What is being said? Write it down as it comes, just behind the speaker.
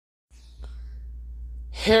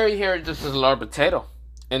Here, this is Lord Potato,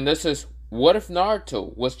 and this is What If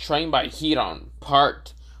Naruto Was Trained by Hidan,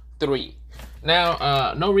 Part 3.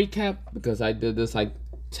 Now, no recap, because I did this like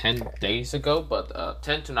 10 days ago, but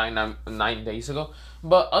 10 to 9 days ago.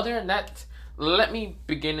 But other than that, let me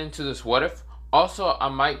begin into this What If. Also, I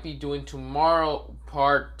might be doing tomorrow,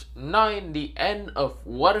 Part 9, the end of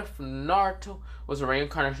What If Naruto was a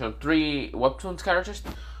reincarnation of 3 Webtoons characters.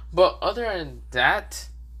 But other than that,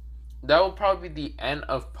 that will probably be the end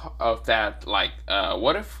of that. Like,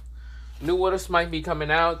 what if new what ifs might be coming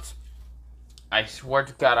out? I swear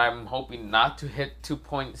to God, I'm hoping not to hit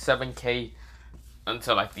 2.7k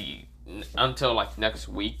until like next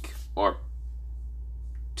week or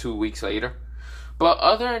 2 weeks later. But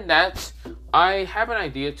other than that, I have an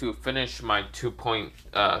idea to finish my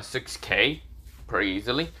 2.6k pretty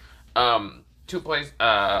easily.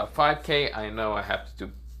 2.5k, I know I have to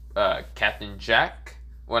do Captain Jack.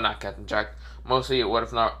 Well, not Captain Jack. Mostly, what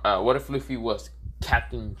if Luffy was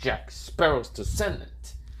Captain Jack Sparrow's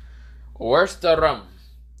descendant? Where's the rum?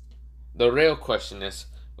 The real question is,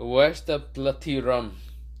 where's the bloody rum?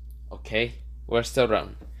 Okay, where's the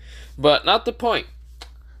rum? But not the point.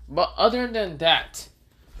 But other than that,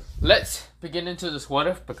 let's begin into this what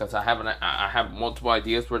if, because I have multiple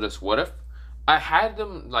ideas for this what if. I had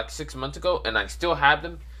them like 6 months ago, and I still have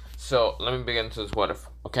them. So let me begin into this what if,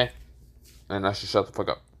 okay? And I should shut the fuck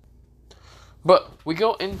up. But we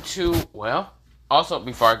go into, well, also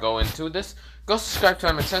before I go into this, go subscribe to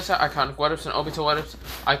Anime Sensei, Iconic What Ifs, and Obito What Ifs.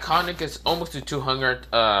 Iconic is almost to 200,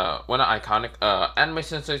 well, not Iconic, Anime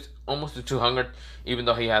Sensei is almost to 200, even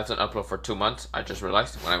though he hasn't uploaded for 2 months. I just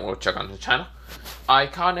realized when I go check on the channel.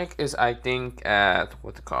 Iconic is, I think, at,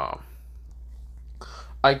 what's it called?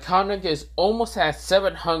 Iconic is almost at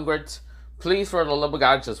 700. Please, for the love of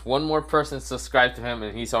God, just one more person subscribe to him,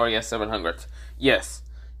 and he's already at 700. Yes,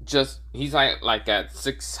 just he's like at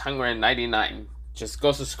 699. Just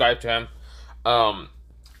go subscribe to him.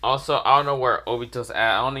 Also, I don't know where Obito's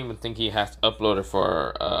at. I don't even think he has uploaded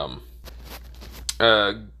for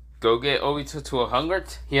go get Obito to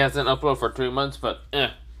 100. He hasn't uploaded for 3 months, but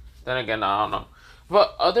then again, I don't know.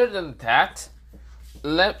 But other than that,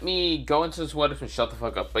 let me go into this what if and shut the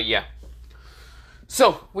fuck up. But yeah.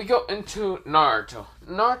 So, we go into Naruto.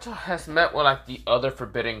 Naruto has met with, like, the other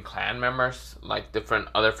Forbidden Clan members, like, different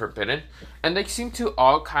other Forbidden, and they seem to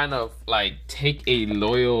all kind of, like, take a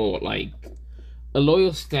loyal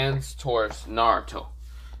stance towards Naruto.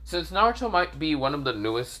 Since Naruto might be one of the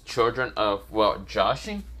newest children of, well,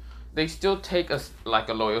 Joshin, they still take a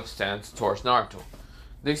loyal stance towards Naruto.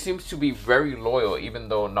 They seem to be very loyal, even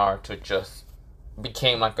though Naruto just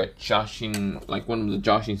became, like, a Joshin, like, one of the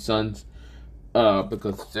Joshin sons.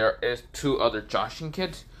 Because there is 2 other Joshin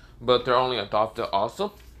kids, but they're only adopted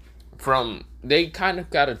also. They kind of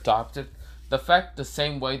got adopted. The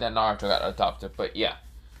same way that Naruto got adopted, but yeah.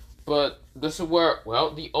 But this is where,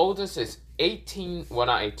 well, the oldest is 18, well,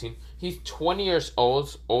 not 18. He's 20 years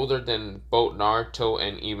old, older than both Naruto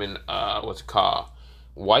and even, what's it called?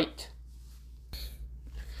 White.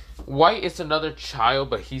 White is another child,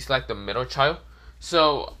 but he's like the middle child.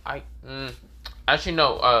 So, actually,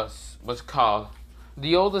 no, what's called,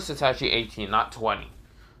 the oldest is actually 18, not 20.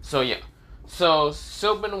 So yeah, so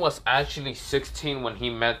Silben was actually 16 when he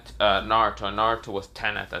met Naruto, and Naruto was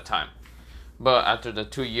 10 at that time. But after the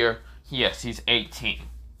 2 year, yes, he's 18.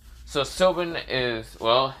 So Silben is,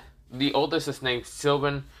 well, the oldest is named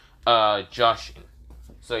Silben Joshin.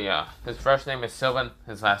 So yeah, his first name is Silben,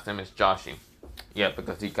 his last name is Joshin. Yeah,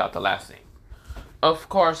 because he got the last name. Of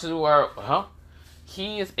course,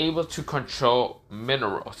 he is able to control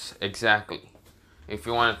minerals, exactly. If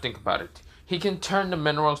you want to think about it. He can turn the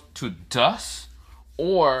minerals to dust,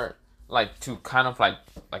 or like to kind of like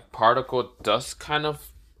particle dust, kind of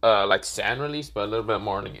like sand release, but a little bit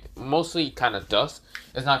more, mostly kind of dust.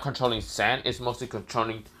 It's not controlling sand, it's mostly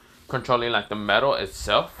controlling like the metal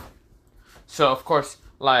itself. So of course,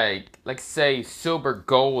 like say silver,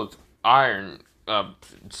 gold, iron,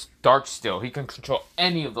 dark steel, he can control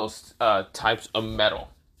any of those types of metal.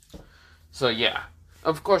 So yeah,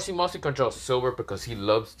 of course he mostly controls silver because he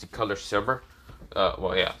loves the color silver.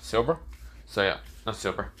 Well, yeah, silver. So yeah, not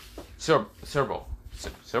silver, silver.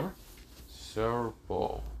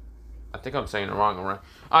 I think I'm saying it wrong or right.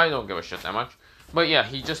 I don't give a shit that much. But yeah,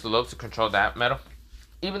 he just loves to control that metal.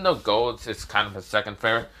 Even though gold is kind of his second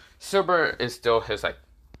favorite, silver is still his like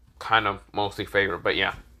kind of mostly favorite. But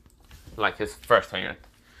yeah, like his first favorite.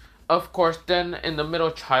 Of course, then in the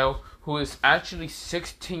middle child, who is actually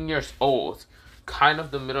 16 years old, kind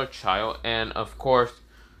of the middle child, and of course,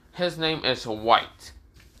 his name is White.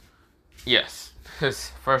 Yes,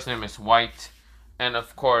 his first name is White, and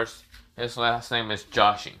of course, His last name is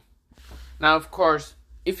Joshi. Now, of course,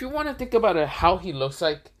 if you want to think about it, how he looks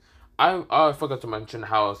like, I forgot to mention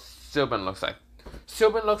how Sylvan looks like.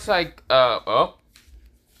 Sylvan looks like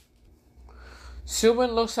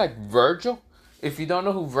Sylvan looks like Virgil. If you don't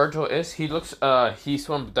know who Virgil is, he's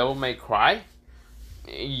from Devil May Cry.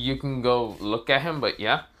 You can go look at him, but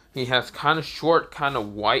yeah, he has kind of short, kind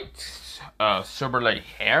of white, silver-like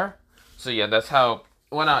hair. So yeah, that's how.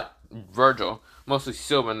 Well, not Virgil, mostly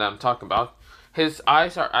Sylvan that I'm talking about. His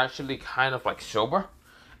eyes are actually kind of like silver,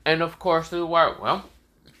 and of course,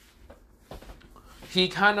 he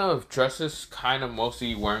kind of dresses kind of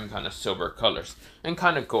mostly wearing kind of silver colors and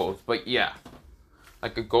kind of gold, but yeah,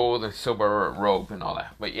 like a gold and silver robe and all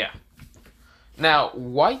that. But yeah, now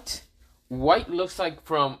white looks like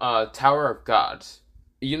from Tower of Gods.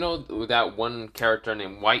 You know that one character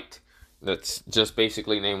named White that's just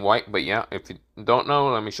basically named White. But yeah, if you don't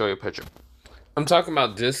know, let me show you a picture. I'm talking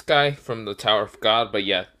about this guy from the Tower of God. But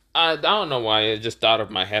yeah, I don't know why it just out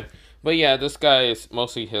of my head. But yeah, this guy is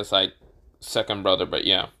mostly his like second brother. But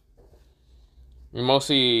yeah,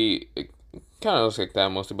 mostly it kind of looks like that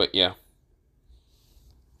mostly. But yeah,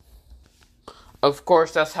 of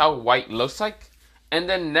course that's how White looks like. And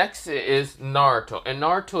then next is Naruto, and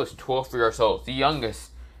Naruto is 12 years old, the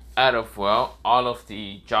youngest out of all of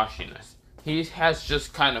the Joshinas. He has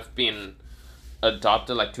just kind of been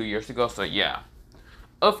adopted like 2 years ago. So yeah,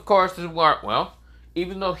 of course,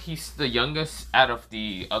 even though he's the youngest out of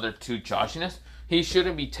the other two Joshinas, he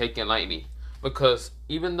shouldn't be taken lightly, because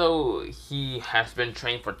even though he has been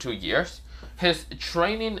trained for 2 years, his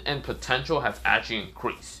training and potential has actually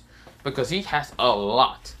increased, because he has a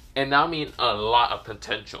lot, and I mean a lot of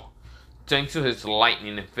potential, thanks to his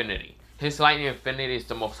Lightning Infinity. His Lightning Infinity is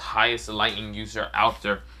the most highest lightning user out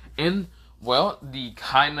there in, the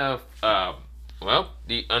kind of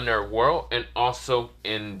the underworld, and also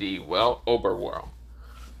in the overworld.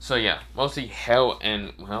 So yeah, mostly hell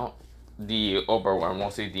and the overworld,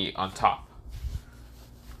 mostly the on top.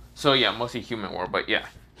 So yeah, mostly human world, but yeah,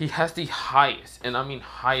 he has the highest, and I mean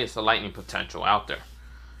highest lightning potential out there.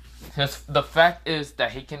 The fact is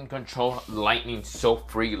that he can control lightning so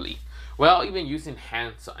freely, even using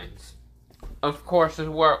hand signs. Of course, is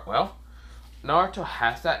where Naruto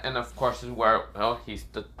has that, and of course is where he's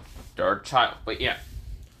the third child. But yeah,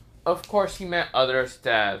 of course he met others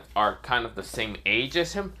that are kind of the same age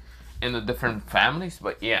as him in the different families.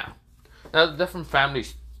 But yeah, now the different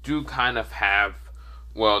families do kind of have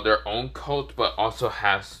their own cult, but also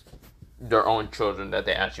has their own children that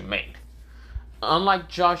they actually made. Unlike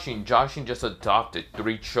Joshin just adopted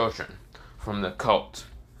 3 children from the cult.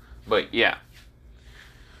 But yeah,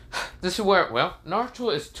 this is where,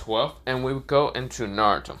 Naruto is 12, and we go into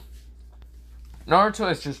Naruto.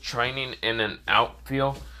 Naruto is just training in an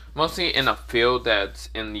outfield, mostly in a field that's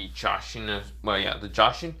in the Joshin, the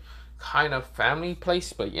Joshin kind of family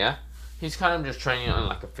place, but yeah, he's kind of just training in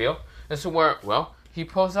like a field. This is where, he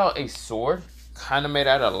pulls out a sword, kind of made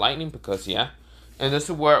out of lightning, because yeah, and this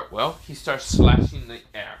is where, he starts slashing the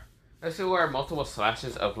air. This is where multiple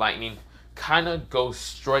slashes of lightning kind of go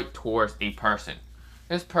straight towards a person.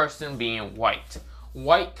 This person being White.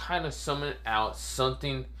 White kind of summoned out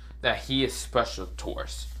something that he is special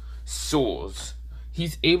towards. Souls.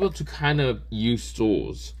 He's able to kind of use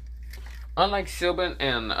souls. Unlike Sylvan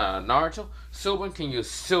and Naruto, Sylvan can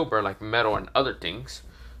use silver like metal and other things,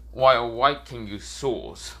 while White can use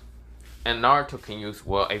souls. And Naruto can use,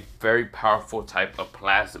 a very powerful type of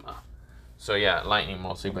plasma. So yeah, lightning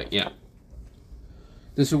mostly, but yeah.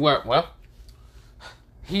 This is where,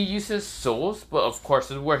 he uses souls, but of course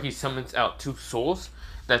this is where he summons out 2 souls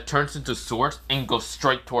that turns into swords and goes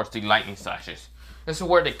straight towards the lightning slashes. This is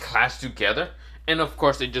where they clash together, and of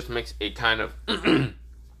course it just makes a kind of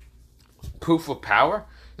proof of power.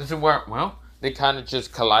 This is where, they kind of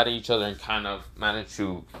just collide each other and kind of manage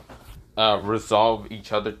to resolve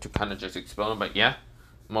each other to kind of just expel them. But yeah,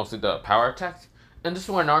 mostly the power attacks. And this is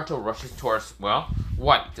where Naruto rushes towards,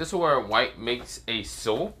 White. This is where White makes a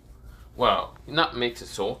soul. Not makes a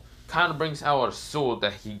soul. Kind of brings out a soul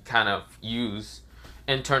that he kind of used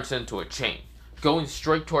and turns it into a chain, going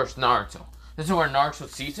straight towards Naruto. This is where Naruto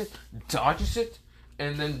sees it, dodges it,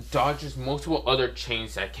 and then dodges multiple other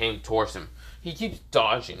chains that came towards him. He keeps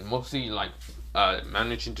dodging, mostly like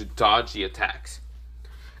managing to dodge the attacks.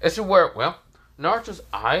 This is where, Naruto's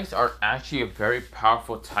eyes are actually a very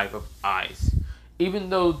powerful type of eyes.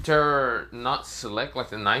 Even though they're not select like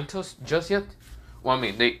the Ninetales just yet.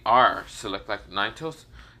 They are select like the Ninetales.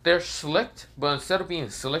 They're select, but instead of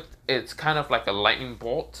being select, it's kind of like a lightning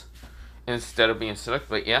bolt instead of being select.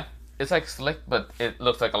 But yeah, it's like select, but it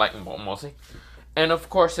looks like a lightning bolt mostly. And of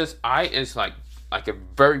course, his eye is like like a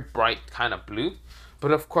very bright kind of blue.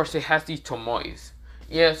 But of course, it has these tomoes.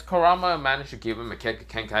 Yes, Kurama managed to give him a Keka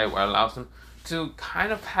Kenkai, where it allows him to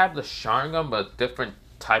kind of have the Sharingan, but different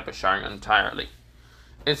type of Sharingan entirely.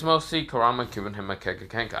 It's mostly Kurama giving him a Keka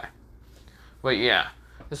Kenkai. But yeah,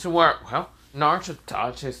 this is where, well, Naruto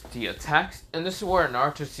dodges the attacks, and this is where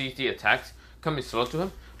Naruto sees the attacks coming slow to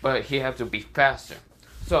him, but he has to be faster.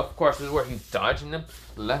 So of course, this is where he's dodging them,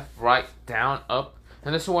 left, right, down, up,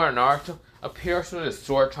 and this is where Naruto appears with his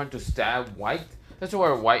sword trying to stab White. This is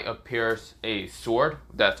where White appears a sword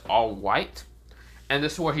that's all white, and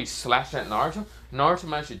this is where he slashes at Naruto. Naruto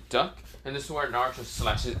manages to duck, and this is where Naruto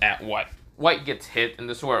slashes at White. White gets hit, and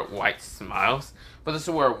this is where White smiles, but this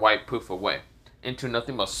is where White poof away into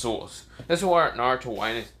nothing but souls. This is where Naruto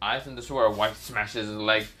widens his eyes, and this is where White smashes his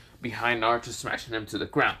leg behind Naruto, smashing him to the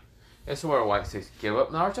ground. This is where White says, "Give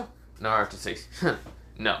up, Naruto?" Naruto says,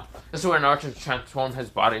 "No." This is where Naruto transforms his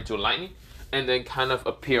body into lightning, and then kind of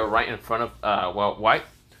appear right in front of White,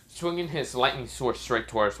 swinging his lightning sword straight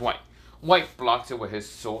towards White. White blocks it with his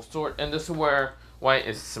soul sword, and this is where White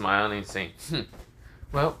is smiling, saying,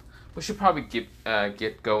 "Well, we should probably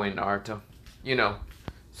get going, Naruto. You know,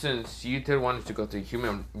 since you did want to go to the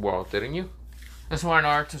human world, didn't you?" That's where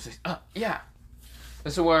Naruto says, yeah."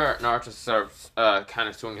 This is where Naruto starts kind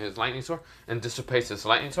of swinging his lightning sword and dissipates his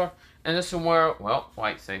lightning sword. And this is where, well,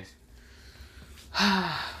 White says,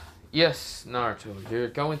 "Yes, Naruto, you're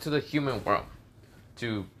going to the human world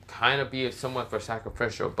to kind of be somewhat for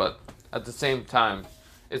sacrificial, but at the same time,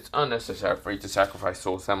 it's unnecessary for you to sacrifice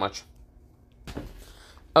souls that much."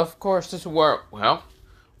 Of course, this is where, well,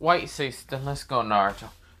 White says, "Then let's go, Naruto."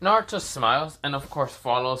 Naruto smiles and of course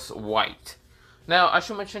follows White. Now, I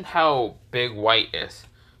should mention how big White is.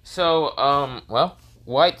 So, well,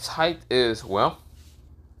 White's height is, well,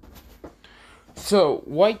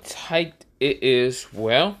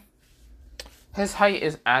 his height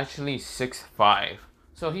is actually 6'5".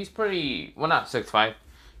 So he's pretty, well, not 6'5".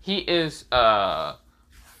 He is,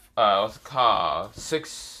 what's it called,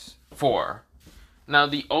 6'4". Now,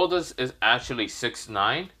 the oldest is actually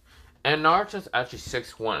 6'9", and Naruto's actually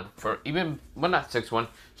 6'1". For even, well, not 6'1",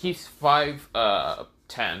 he's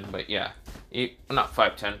 5'10", but yeah, not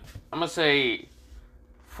 5'10". I'm gonna say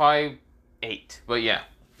 5'8", but yeah.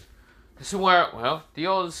 This is where, well, the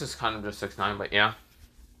oldest is kind of just 6'9", but yeah.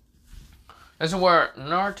 This is where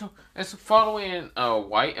Naruto is following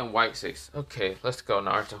White, and White says, "Okay, let's go,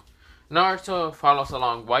 Naruto." Naruto follows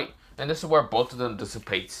along White, and this is where both of them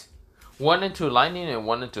dissipates. One into lightning and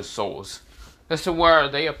one into souls. This is where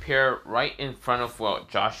they appear right in front of, well,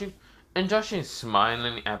 Joshi. And Joshi is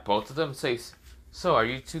smiling at both of them and says, "So, are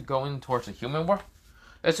you two going towards the human world?"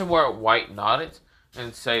 This is where White nodded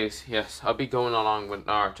and says, "Yes, I'll be going along with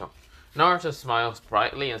Naruto." Naruto smiles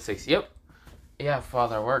brightly and says, "Yep. Yeah,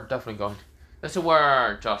 father, we're definitely going." This is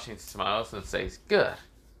where Joshi smiles and says, "Good.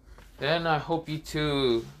 Then I hope you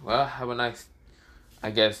two, well, have a nice,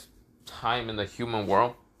 I guess, time in the human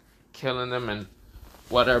world, killing them and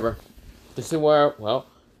whatever." This is where, well,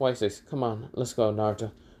 White says, "Come on, let's go,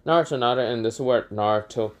 Naruto." Naruto nodded, and this is where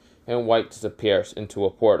Naruto and White disappears into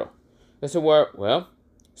a portal. This is where, well,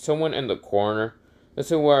 someone in the corner.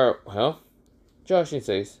 This is where, well, Joshi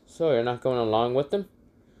says, "So you're not going along with them?"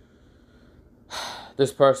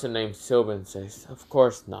 This person named Sylvan says, "Of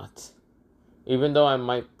course not. Even though I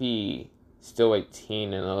might be still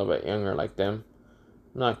 18 and a little bit younger like them,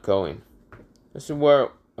 I'm not going." This is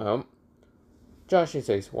where, well, Joshi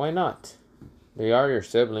says, "Why not? They are your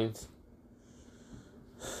siblings."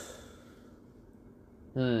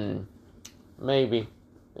 Maybe.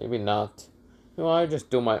 Maybe not. You know, I just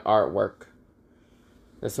do my artwork.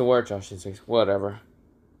 This is where Joshi says, "Whatever.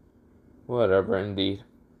 Whatever indeed."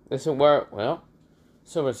 This is where, well,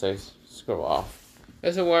 Silver says, "Screw off."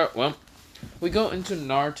 This is where, well, we go into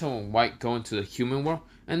Naruto and White go into the human world.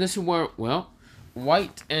 And this is where, well,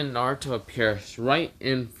 White and Naruto appears right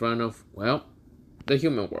in front of, well, the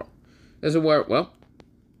human world. This is where, well,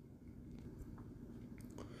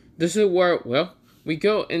 we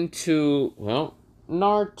go into, well,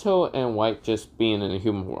 Naruto and White just being in the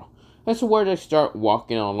human world. This is where they start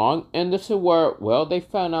walking along, and this is where, well, they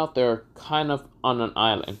found out they're kind of on an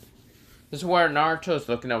island. This is where Naruto is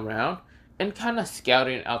looking around and kind of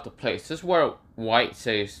scouting out the place. This is where White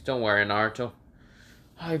says, "Don't worry, Naruto.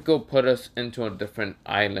 I go put us into a different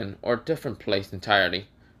island or different place entirely."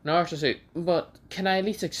 Naruto says, "But can I at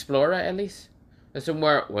least explore it at least?" This is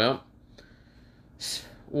where, well,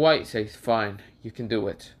 White says, "Fine, you can do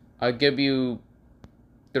it. I'll give you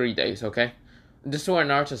 3 days, okay?" This is where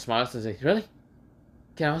Naruto smiles and says, "Really?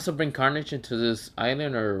 Can I also bring Carnage into this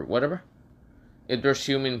island or whatever?" If there's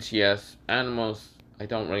humans, yes. Animals, I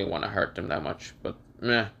don't really want to hurt them that much, but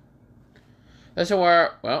meh. That's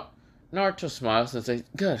where, well, Naruto smiles and says,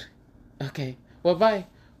 good, okay, well, bye.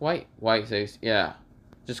 White says, yeah,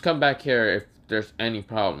 just come back here if there's any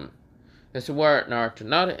problem. That's where Naruto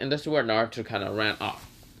nodded, and that's where Naruto kind of ran off.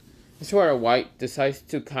 That's where White decides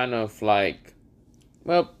to kind of like,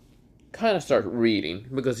 well, kind of start reading,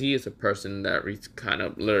 because he is a person that reads kind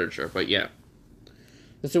of literature, but yeah.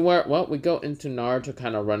 This is where, well, we go into Naruto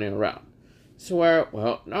kind of running around. This is where,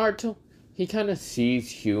 well, Naruto, he kind of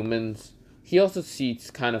sees humans. He also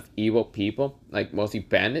sees kind of evil people, like mostly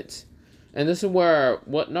bandits. And this is where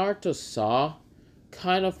what Naruto saw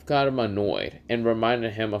kind of got him annoyed and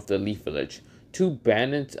reminded him of the Leaf Village. Two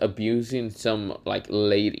bandits abusing some, like,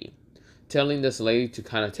 lady. Telling this lady to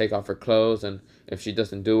kind of take off her clothes, and if she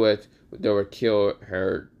doesn't do it, they will kill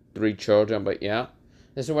her 3 children, but yeah.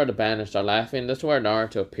 This is where the bandits are laughing. This is where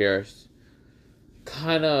Naruto appears,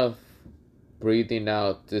 kind of breathing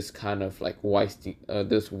out this kind of like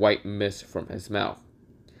this white mist from his mouth.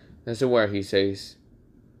 This is where he says,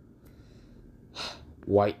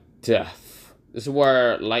 "White death." This is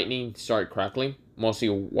where lightning started crackling, mostly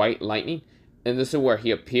white lightning, and this is where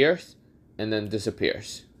he appears and then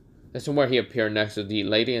disappears. This is where he appeared next to the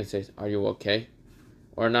lady and says, "Are you okay?"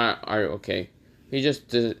 Or not, "Are you okay?" He just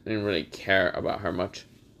didn't really care about her much.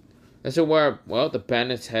 This is where, well, the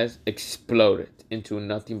bandit's head exploded into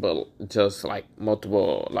nothing but just like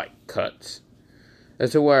multiple like cuts. This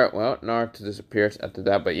is where, well, Naruto disappears after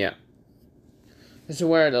that, but yeah. This is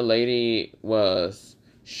where the lady was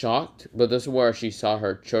shocked, but this is where she saw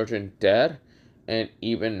her children dead, and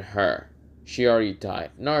even her. She already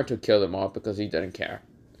died. Naruto killed them all because he didn't care.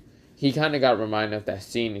 He kind of got reminded of that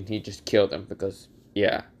scene, and he just killed them because,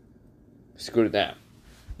 yeah, screw that.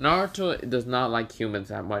 Naruto does not like humans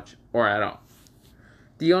that much, or at all.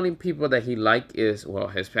 The only people that he likes is, well,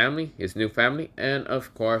 his family, his new family, and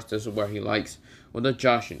of course, this is where he likes, well, the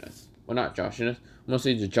Joshinas. Well, not Joshinas,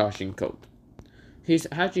 mostly the Joshin code. He's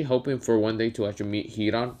actually hoping for one day to actually meet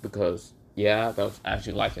Hidan, because, yeah, that was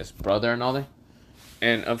actually like his brother and all that.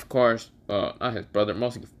 And of course, not his brother,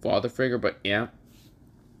 mostly father figure, but yeah.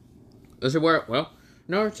 This is where, well,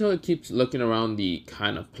 Naruto keeps looking around the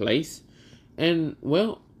kind of place, and,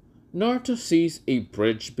 well, Naruto sees a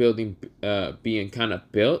bridge building being kind of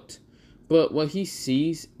built, but what he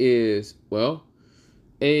sees is, well,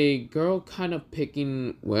 a girl kind of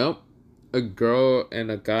picking, well, a girl and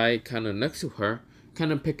a guy kind of next to her,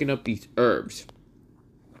 kind of picking up these herbs.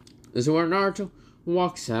 This is where Naruto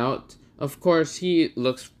walks out. Of course, he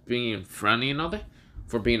looks being friendly and all that,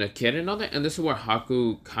 for being a kid and all that, and this is where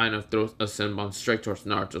Haku kind of throws a Senbon straight towards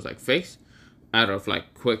Naruto's like face, out of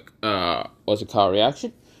like quick,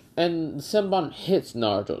 reaction. And Senbon hits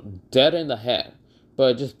Naruto dead in the head,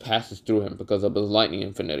 but it just passes through him because of his lightning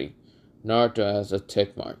infinity. Naruto has a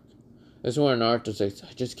tick mark. This is where Naruto says,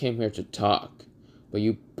 I just came here to talk, but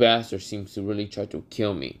you bastard seems to really try to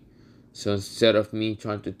kill me. So instead of me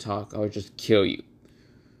trying to talk, I will just kill you.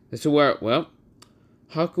 This is where, well,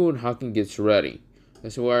 Haku and Haken gets ready.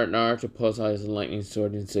 This is where Naruto pulls out his lightning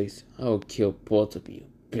sword and says, I will kill both of you,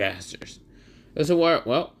 bastards. This is where,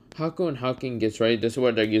 well, Haku and Haken gets ready. This is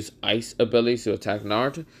where they use ice abilities to attack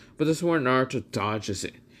Naruto, but this is where Naruto dodges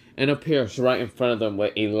it and appears right in front of them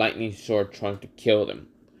with a lightning sword trying to kill them.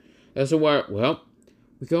 This is where, well,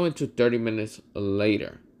 we go into 30 minutes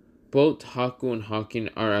later. Both Haku and Haken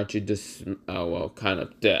are actually kind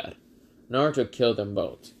of dead. Naruto killed them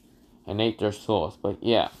both and ate their souls, but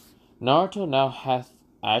yeah. Naruto now has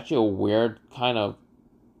actually a weird kind of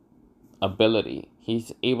ability.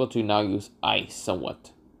 He's able to now use ice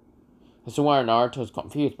somewhat. This is why Naruto is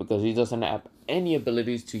confused, because he doesn't have any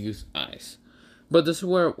abilities to use ice. But this is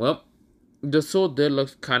where, well, the soul did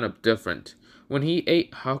look kind of different. When he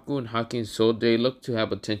ate Haku and Haken's soul, they looked to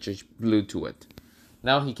have a tinge blue to it.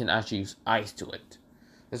 Now he can actually use ice to it.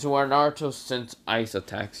 This is where Naruto sends ice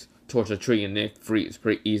attacks towards a tree and it freezes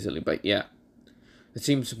pretty easily, but yeah. It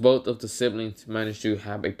seems both of the siblings managed to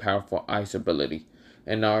have a powerful ice ability,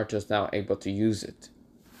 and Naruto is now able to use it.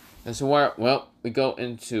 And so where, well, we go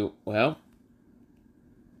into, well,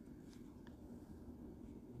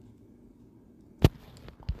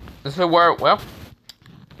 this is where, well,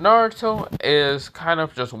 Naruto is kind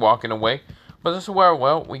of just walking away, but this is where,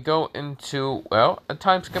 well, we go into, well, a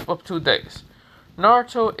time skip of 2 days.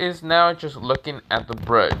 Naruto is now just looking at the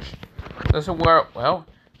bridge. This is where, well,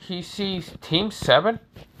 he sees Team 7,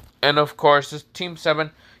 and of course, this Team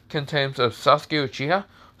 7 contains of Sasuke Uchiha,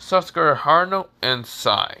 Sasuke Haruno, and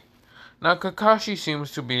Sai. Now, Kakashi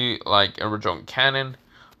seems to be like original canon,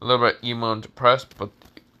 a little bit emo and depressed, but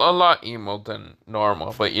a lot emo than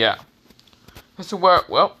normal, but yeah. This is where,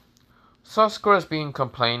 well, Sasuke is being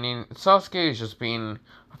complaining. Sasuke is just being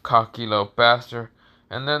a cocky little bastard.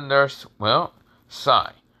 And then there's, well,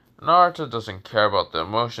 Sai. Naruto doesn't care about the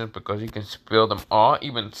emotions because he can spill them all,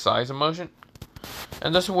 even Sai's emotion.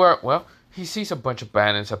 And this is where, well, he sees a bunch of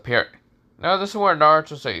bandits appear. Now this is where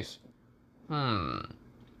Naruto says,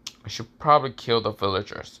 I should probably kill the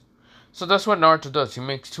villagers. So that's what Naruto does. He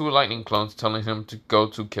makes 2 lightning clones telling him to go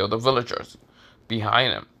to kill the villagers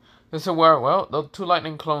behind him. This is where, well, the 2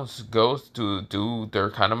 lightning clones goes to do their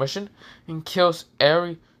kind of mission and kills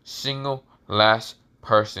every single last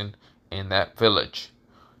person in that village.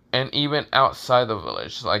 And even outside the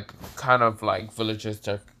village, like kind of like villages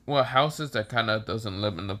that, well, houses that kind of doesn't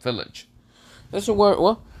live in the village. This is where,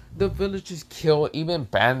 well, the village is killed, even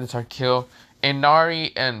bandits are killed, and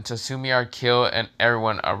Nari and Tatsumi are killed, and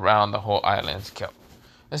everyone around the whole island is killed.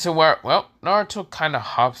 This is where, well, Naruto kind of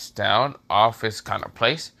hops down off his kind of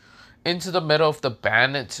place into the middle of the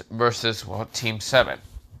bandits versus, well, Team 7.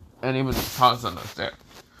 And even Kazan is there.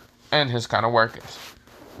 And his kind of workers.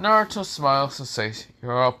 Naruto smiles and says,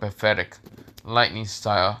 "You're all pathetic. Lightning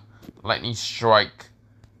style. Lightning strike.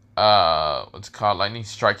 What's it called? Lightning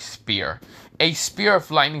strike spear. A spear of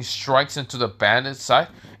lightning strikes into the bandit's side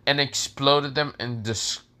and exploded them and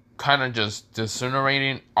just kind of just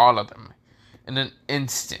disintegrating all of them in an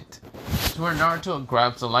instant. To where Naruto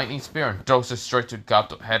grabs the lightning spear and throws it straight to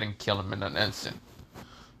Gato's head and kills him in an instant.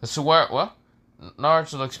 So where, well,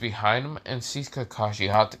 Naruto looks behind him and sees Kakashi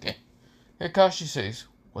Hatake. Kakashi says,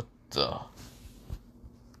 "What the?"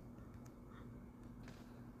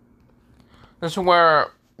 That's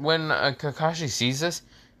where, when Kakashi sees this,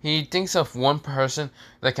 he thinks of one person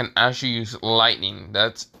that can actually use lightning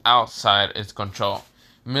that's outside its control.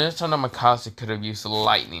 Minato no Mikasa could have used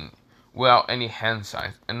lightning without any hand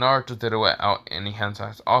signs, and Naruto did it without any hand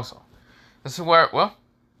signs also. This is where, well,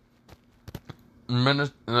 this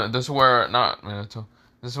is where, not Minato,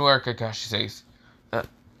 this is where Kakashi says,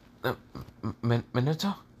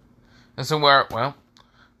 Minato? This is where, well,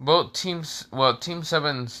 both teams, well, Team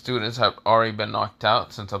 7 students have already been knocked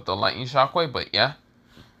out since of the lightning shockwave, but yeah.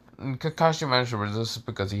 Kakashi managed to resist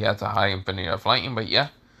because he has a high infinity of lightning, but yeah.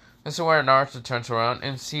 This is where Naruto turns around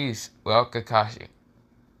and sees, well, Kakashi.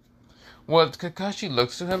 What Kakashi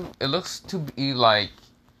looks to him, it looks to be like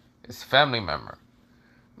his family member.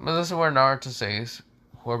 But this is where Naruto says,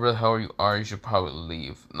 "Whoever the hell you are, you should probably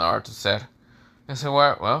leave," Naruto said. This is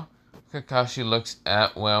where, well, Kakashi looks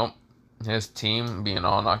at, well, his team being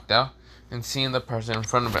all knocked out and seeing the person in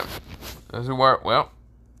front of him. This is where, well,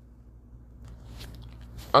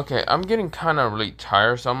 okay, I'm getting kind of really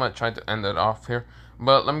tired, so I'm going to try to end it off here.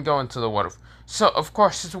 But let me go into the what if. So, of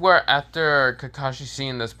course, this is where after Kakashi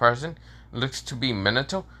seeing this person, looks to be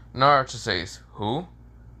Minato, Naruto says, "Who?"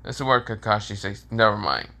 This is where Kakashi says, "Never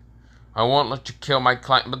mind. I won't let you kill my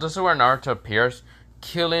client." But this is where Naruto appears,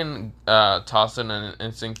 killing Tasen in an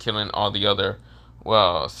instant, killing all the other,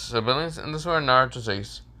 well, civilians. And this is where Naruto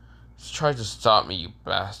says, "Try to stop me, you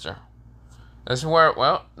bastard." This is where,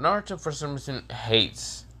 well, Naruto for some reason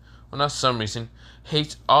hates, well, not some reason,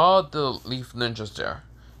 hates all the Leaf Ninjas there.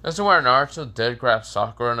 This is where Naruto did grab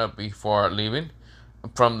Sakura before leaving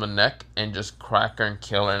from the neck and just crack her and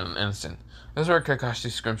kill her in an instant. This is where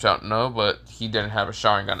Kakashi screams out no, but he didn't have a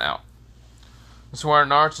Sharingan out. This is where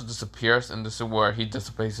Naruto disappears, and this is where he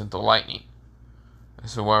dissipates into lightning.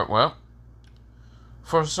 This is where, well,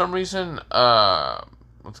 for some reason,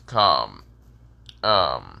 what's it called,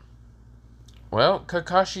 well,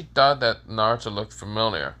 Kakashi thought that Naruto looked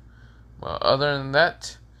familiar. Well, other than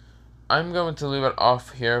that, I'm going to leave it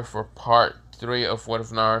off here for part 3 of What If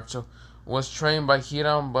Naruto was trained by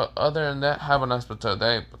Hidan. But other than that, have a nice potato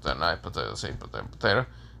day, potato night, potato seed, potato,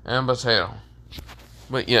 and potato.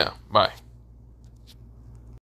 But yeah, bye.